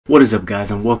What is up,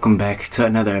 guys, and welcome back to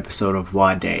another episode of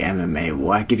Nwadei MMA,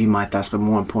 where I give you my thoughts, but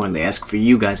more importantly ask for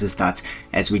you guys' thoughts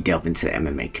as we delve into the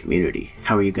MMA community.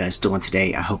 How are you guys doing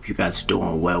today? I hope you guys are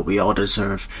doing well. We all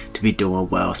deserve to be doing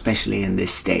well, especially in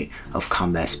this state of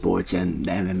combat sports and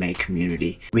the MMA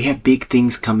community. We have big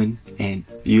things coming, and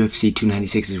UFC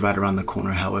 296 is right around the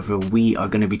corner. However, we are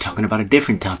going to be talking about a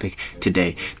different topic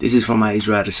today. This is for my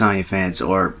Israel Adesanya fans,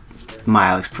 or my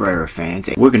Alex Pereira fans.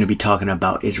 We're going to be talking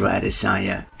about Israel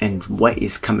Adesanya and what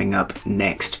is coming up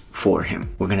next for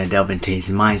him. We're going to delve into his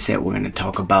mindset. We're going to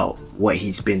talk about what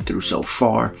he's been through so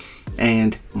far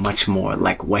and much more,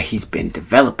 like what he's been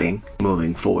developing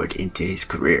moving forward into his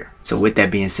career. So with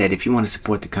that being said, if you want to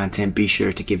support the content, be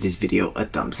sure to give this video a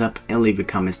thumbs up and leave your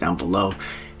comments down below.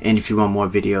 And if you want more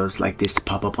videos like this to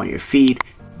pop up on your feed,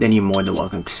 then you're more than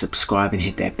welcome to subscribe and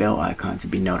hit that bell icon to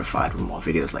be notified when more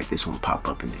videos like this one pop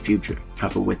up in the future.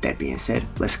 However, with that being said,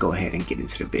 let's go ahead and get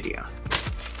into the video.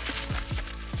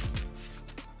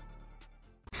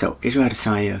 So Israel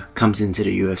Adesanya comes into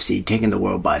the UFC taking the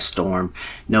world by storm.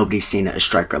 Nobody's seen a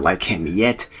striker like him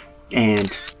yet,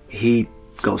 and he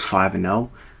goes 5-0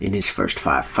 in his first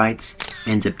 5 fights.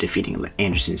 Ends up defeating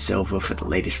Anderson Silva for the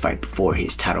latest fight before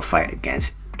his title fight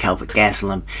against Kelvin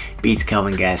Gastelum, beats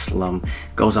Kelvin Gastelum,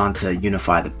 goes on to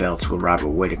unify the belts with Robert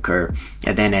Whittaker,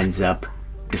 and then ends up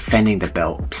defending the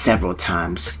belt several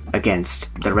times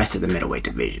against the rest of the middleweight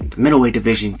division. The middleweight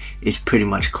division is pretty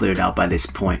much cleared out by this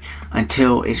point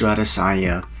until Israel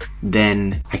Adesanya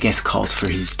then, I guess, calls for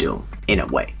his doom in a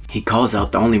way. He calls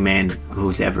out the only man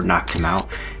who's ever knocked him out.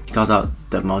 He calls out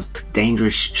the most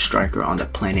dangerous striker on the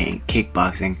planet in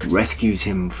kickboxing, rescues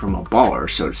him from a baller,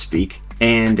 so to speak.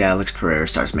 And Alex Pereira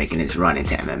starts making his run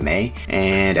into MMA,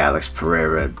 and Alex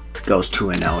Pereira goes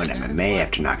 2-0 in MMA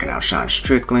after knocking out Sean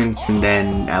Strickland, and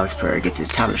then Alex Pereira gets his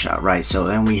title shot, right? So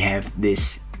then we have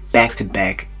this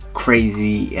back-to-back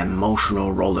crazy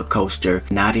emotional roller coaster,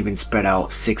 not even spread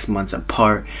out 6 months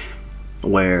apart,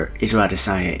 where Israel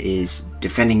Adesanya is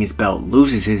defending his belt,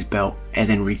 loses his belt, and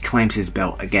then reclaims his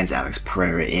belt against Alex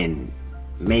Pereira in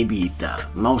maybe the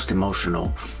most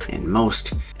emotional and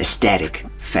most ecstatic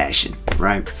fashion,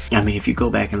 right? I mean, if you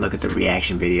go back and look at the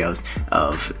reaction videos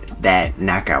of that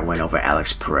knockout win over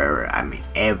Alex Pereira, I mean,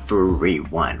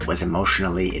 everyone was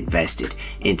emotionally invested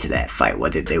into that fight,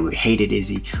 whether they hated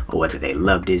Izzy or whether they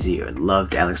loved Izzy or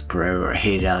loved Alex Pereira or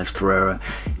hated Alex Pereira.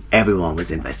 Everyone was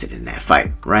invested in that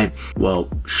fight, right? Well,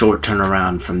 short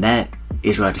turnaround from that,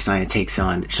 Israel Adesanya takes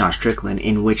on Sean Strickland,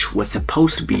 in which was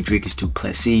supposed to be Dricus du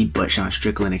Plessis, but Sean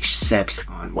Strickland accepts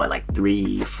on what, like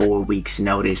 3-4 weeks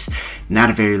notice.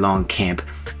 Not a very long camp,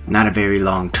 not a very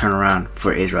long turnaround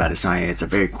for Israel Adesanya. It's a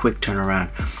very quick turnaround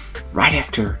right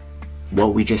after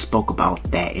what we just spoke about,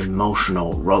 that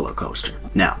emotional roller coaster.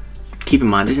 Now, keep in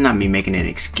mind, this is not me making an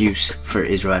excuse for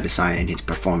Israel Adesanya and his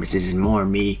performance. This is more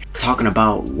me talking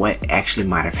about what actually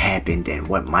might have happened and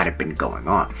what might have been going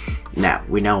on. Now,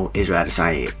 we know Israel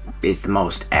Adesanya is the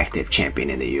most active champion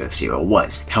in the UFC, or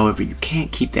was. However, you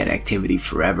can't keep that activity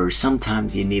forever.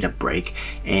 Sometimes you need a break,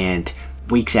 and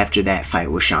weeks after that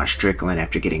fight with Sean Strickland,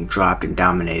 after getting dropped and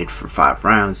dominated for 5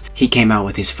 rounds, he came out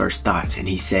with his first thoughts, and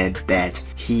he said that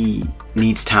he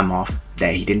needs time off,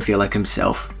 that he didn't feel like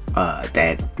himself,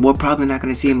 that we're probably not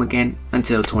going to see him again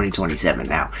until 2027.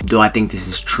 Now, do I think this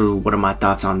is true? What are my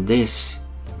thoughts on this?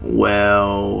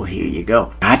 Well, here you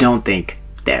go. I don't think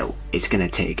that it's going to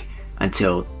take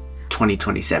until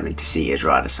 2027 to see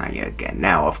Israel Adesanya again.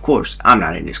 Now, of course, I'm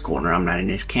not in his corner. I'm not in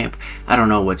his camp. I don't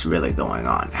know what's really going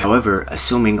on. However,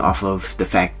 assuming off of the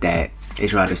fact that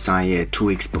Israel Adesanya 2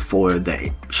 weeks before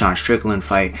the Sean Strickland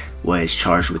fight was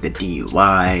charged with a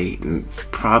DUI,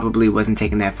 probably wasn't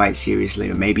taking that fight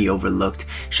seriously, or maybe overlooked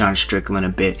Sean Strickland a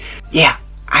bit. Yeah,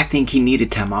 I think he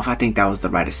needed time off. I think that was the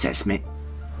right assessment.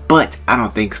 But I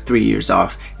don't think 3 years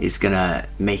off is gonna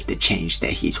make the change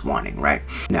that he's wanting, right?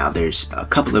 Now, there's a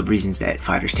couple of reasons that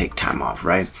fighters take time off,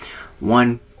 right?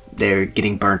 One, they're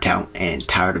getting burnt out and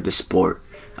tired of the sport.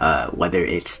 Whether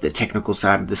it's the technical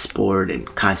side of the sport and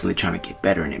constantly trying to get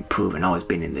better and improve and always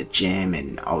being in the gym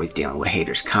and always dealing with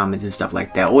haters' comments and stuff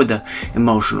like that, or the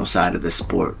emotional side of the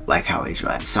sport, like how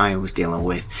Israel Adesanya was dealing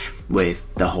with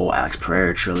the whole Alex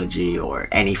Pereira trilogy, or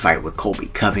any fight with Colby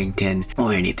Covington,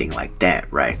 or anything like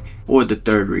that, right? Or the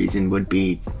third reason would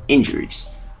be injuries,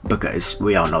 because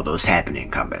we all know those happen in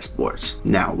combat sports.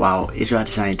 Now, while Israel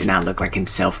Adesanya did not look like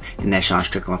himself in that Sean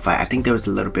Strickland fight, I think there was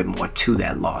a little bit more to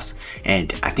that loss,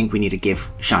 and I think we need to give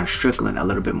Sean Strickland a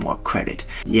little bit more credit.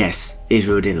 Yes,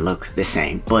 Israel didn't look the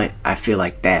same, but I feel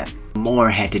like that more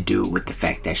had to do with the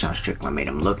fact that Sean Strickland made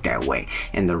him look that way,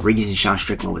 and the reason Sean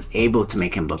Strickland was able to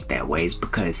make him look that way is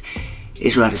because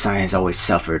Israel Adesanya has always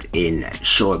suffered in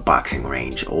short boxing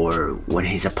range, or when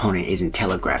his opponent isn't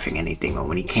telegraphing anything, or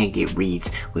when he can't get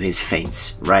reads with his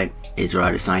feints, right? Israel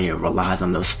Adesanya relies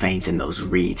on those feints and those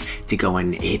reads to go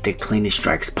and hit the cleanest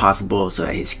strikes possible so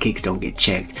that his kicks don't get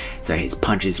checked, so his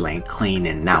punches land clean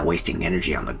and not wasting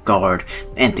energy on the guard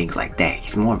and things like that.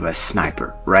 He's more of a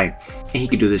sniper, right? And he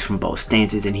can do this from both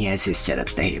stances, and he has his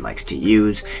setups that he likes to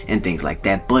use and things like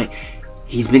that, but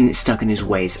he's been stuck in his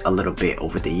ways a little bit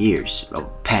over the years. Over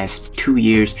the past 2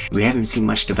 years, we haven't seen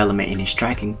much development in his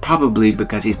striking, probably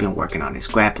because he's been working on his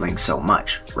grappling so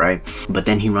much, right? But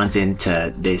then he runs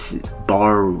into this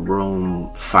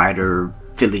barroom fighter,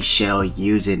 Philly shell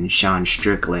using Sean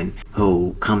Strickland,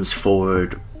 who comes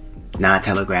forward not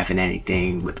telegraphing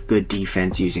anything, with good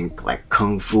defense, using like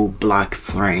kung fu block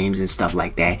frames and stuff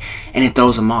like that, and it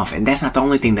throws him off. And that's not the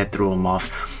only thing that threw him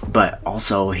off, but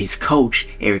also his coach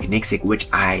Eric Nixick, which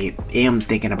I am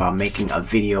thinking about making a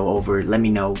video over. Let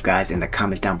me know, guys, in the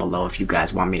comments down below if you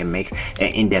guys want me to make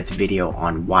an in-depth video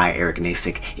on why Eric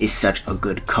Nixick is such a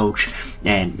good coach,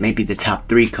 and maybe the top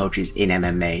 3 coaches in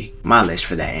MMA, my list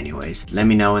for that anyways. Let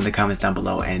me know in the comments down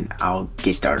below, and I'll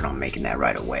get started on making that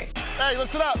right away. Hey,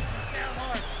 listen up.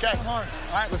 Okay, all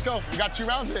right, let's go. We got 2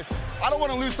 rounds of this. I don't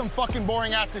want to lose some fucking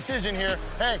boring ass decision here.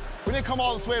 Hey, we didn't come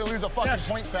all this way to lose a fucking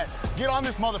point fest. Get on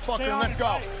this motherfucker and let's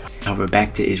go. Now we're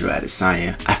back to Israel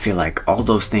Adesanya. I feel like all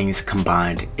those things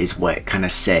combined is what kind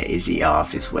of set Izzy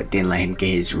off, is what didn't let him get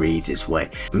his reads, is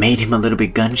what made him a little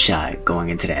bit gun shy going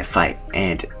into that fight.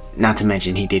 And not to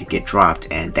mention he did get dropped,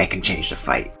 and that can change the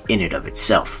fight in and of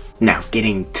itself. Now,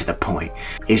 getting to the point,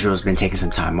 Israel's been taking some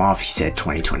time off. He said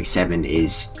 2027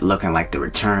 is looking like the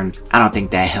return. I don't think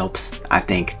that helps. I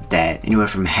think that anywhere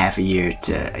from half a year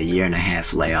to a 1.5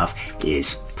 year layoff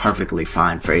is perfectly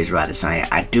fine for Israel Adesanya.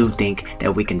 I do think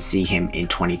that we can see him in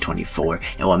 2024.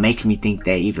 And what makes me think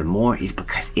that even more is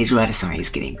because Israel Adesanya is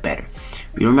getting better.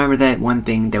 You remember that one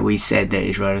thing that we said that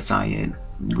Israel Adesanya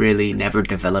really never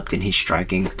developed in his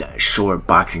striking, the short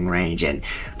boxing range and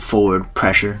forward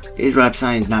pressure. Israel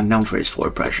Adesanya is not known for his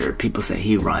forward pressure. People say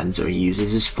he runs or he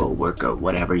uses his footwork or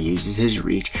whatever, uses his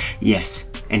reach. Yes,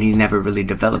 and he's never really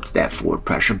developed that forward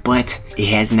pressure, but it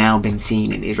has now been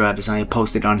seen, and Israel Adesanya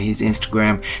posted on his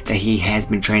Instagram that he has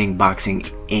been training boxing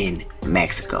in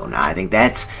Mexico. Now, I think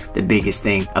that's the biggest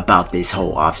thing about this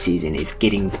whole offseason, is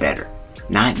getting better.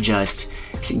 Not just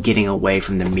getting away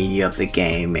from the media of the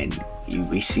game, and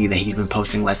we see that he's been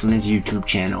posting less on his YouTube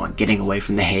channel and getting away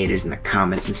from the haters and the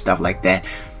comments and stuff like that.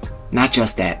 Not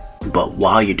just that, but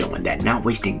while you're doing that, not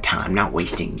wasting time, not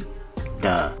wasting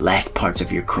the last parts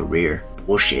of your career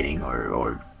bullshitting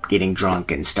or getting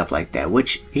drunk and stuff like that,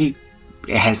 which he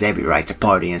has every right to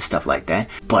party and stuff like that,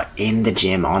 but in the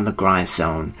gym, on the grind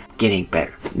zone, getting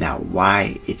better. Now,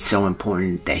 why it's so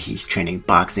important that he's training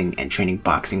boxing, and training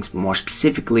boxing more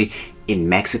specifically in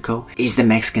Mexico, is the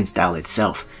Mexican style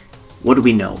itself. What do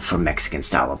we know from Mexican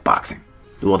style of boxing?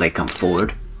 Well, they come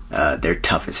forward, they're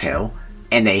tough as hell,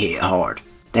 and they hit hard.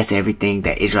 That's everything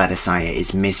that Israel Adesanya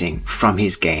is missing from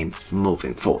his game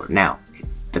moving forward. Now,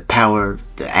 the power,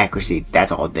 the accuracy,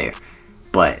 that's all there.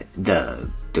 But the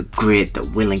grit, the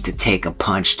willing to take a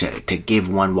punch, to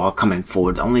give one while coming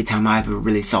forward. The only time I ever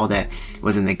really saw that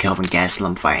was in the Kelvin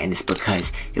Gastelum fight, and it's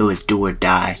because it was do or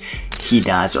die, he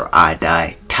dies or I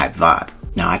die type vibe.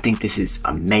 Now, I think this is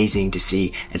amazing to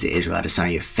see as an Israel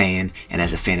Adesanya fan and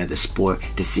as a fan of the sport,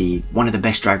 to see one of the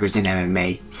best strikers in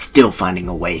MMA still finding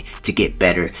a way to get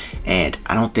better. And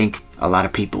I don't think a lot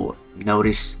of people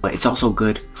notice, but it's also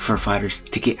good for fighters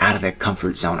to get out of their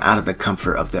comfort zone, out of the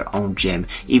comfort of their own gym,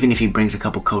 even if he brings a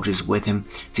couple coaches with him,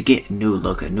 to get a new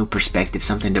look, a new perspective,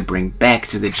 something to bring back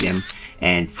to the gym,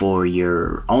 and for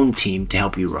your own team to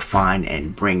help you refine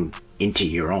and bring into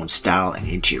your own style and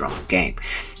into your own game.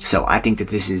 So I think that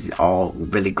this is all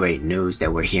really great news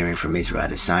that we're hearing from Israel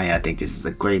Adesanya. I think this is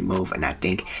a great move, and I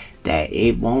think that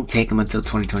it won't take him until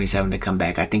 2027 to come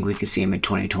back. I think we could see him in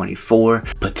 2024,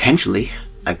 potentially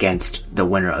against the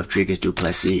winner of Dricus du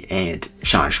Plessis and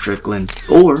Sean Strickland,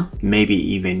 or maybe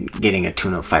even getting a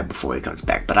tune-up fight before he comes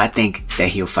back. But I think that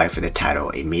he'll fight for the title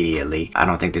immediately. I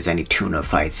don't think there's any tune-up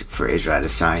fights for Israel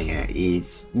Adesanya.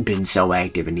 He's been so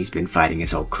active and he's been fighting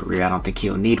his whole career. I don't think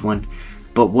he'll need one.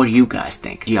 But what do you guys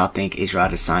think? Do y'all think Israel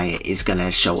Adesanya is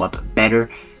gonna show up better?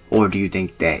 Or do you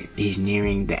think that he's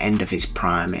nearing the end of his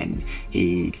prime and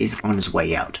he is on his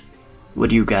way out? What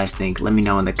do you guys think? Let me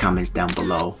know in the comments down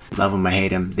below. Love him or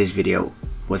hate him, this video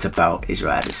was about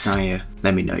Israel Adesanya.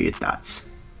 Let me know your thoughts.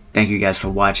 Thank you guys for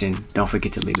watching. Don't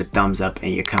forget to leave a thumbs up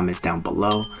and your comments down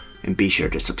below. And be sure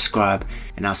to subscribe.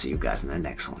 And I'll see you guys in the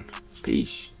next one.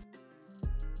 Peace.